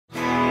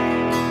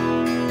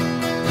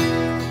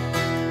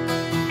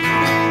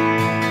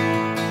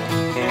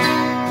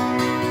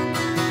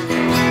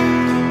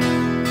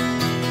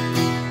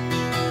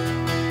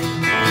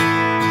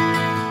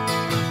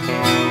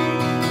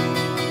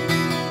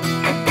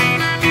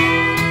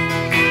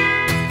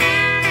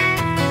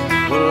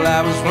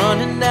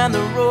down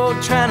the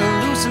road trying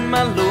to loosen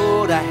my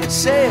load. I had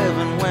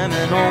 7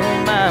 women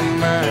on my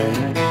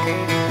mind.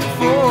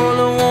 4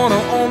 that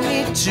wanna own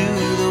me, 2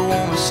 that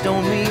wanna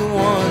stone me,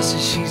 1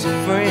 says she's a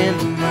friend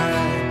of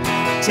mine.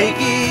 Take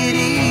it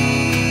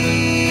easy,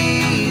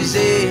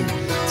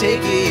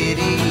 take it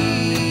easy.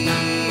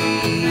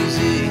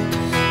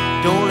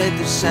 Don't let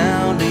the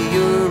sound of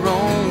your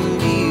own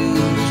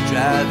wheels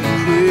drive you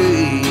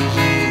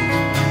crazy.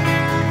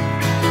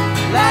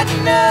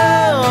 Lighten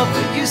up,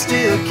 but you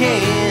still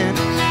can.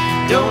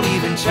 Don't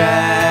even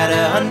try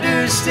to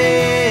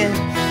understand.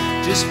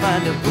 Just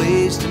find a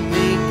place to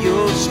make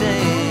your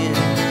stand.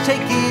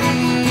 Take it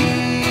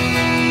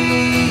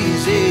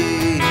easy.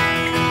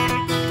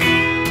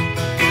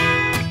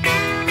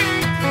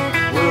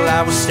 Well,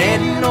 I was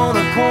standing on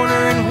a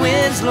corner in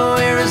Winslow,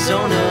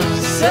 Arizona.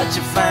 Such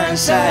a fine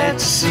sight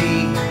to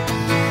see.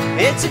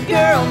 It's a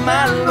girl,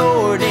 my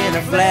lord, in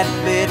a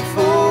flatbed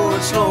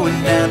Ford, slowing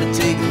down to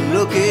take a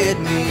look at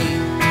me.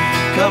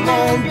 Come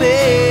on,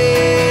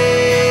 baby,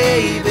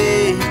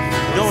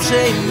 don't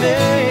say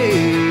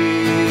maybe.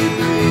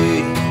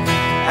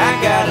 I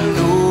gotta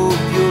know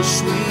if your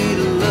sweet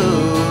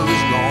love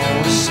is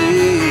gonna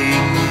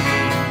save me.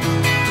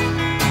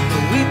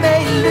 We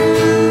may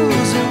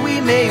lose and we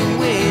may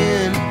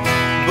win,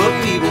 but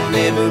we will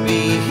never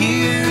be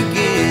here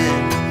again.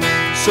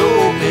 So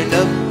open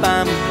up,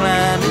 I'm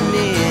climbing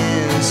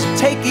in. So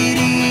take it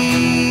easy.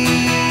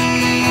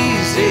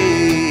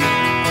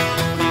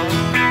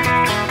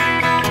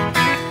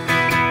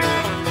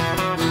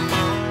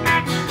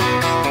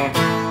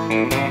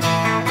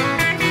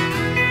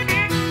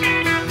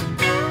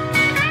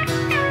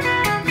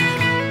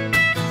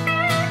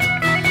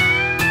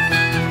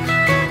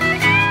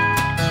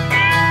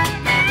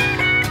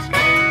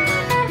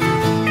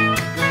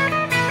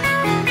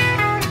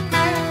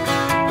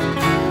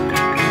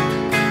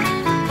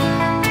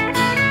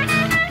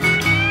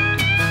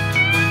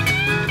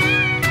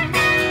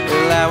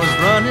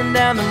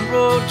 Down the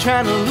road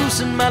trying to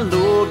loosen my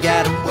load.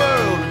 Got a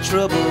world of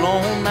trouble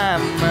on my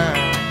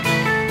mind.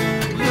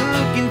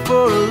 Looking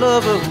for a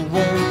lover who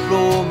won't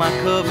blow my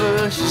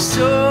cover. She's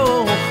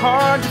so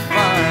hard to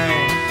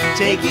find.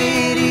 Take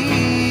it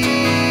easy,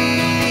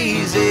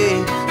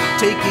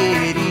 take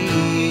it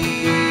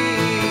easy.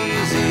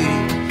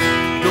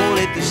 Don't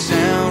let the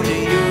sound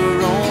of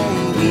your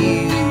own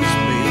wheels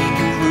make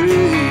you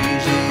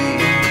crazy.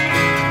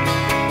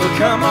 But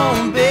come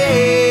on, baby,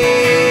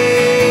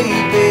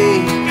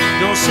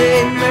 don't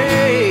say maybe.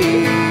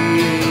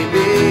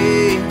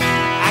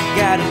 I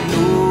gotta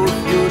know if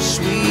your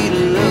sweet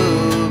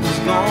love is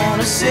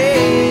gonna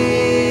save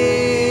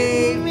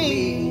me.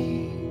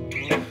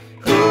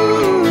 Ooh,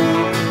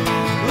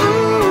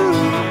 ooh,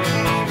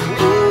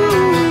 ooh, ooh,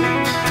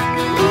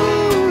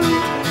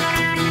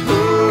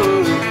 ooh,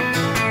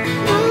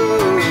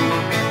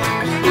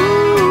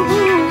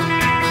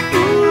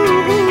 ooh,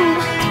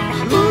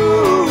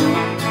 ooh.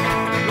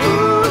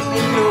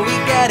 You know we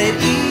got it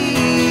easy.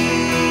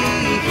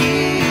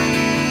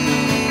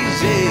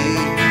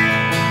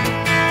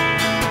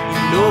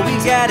 We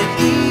got it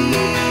easy.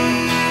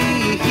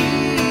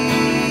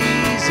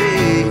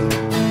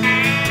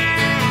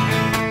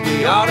 We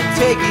ought to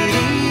take it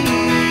easy.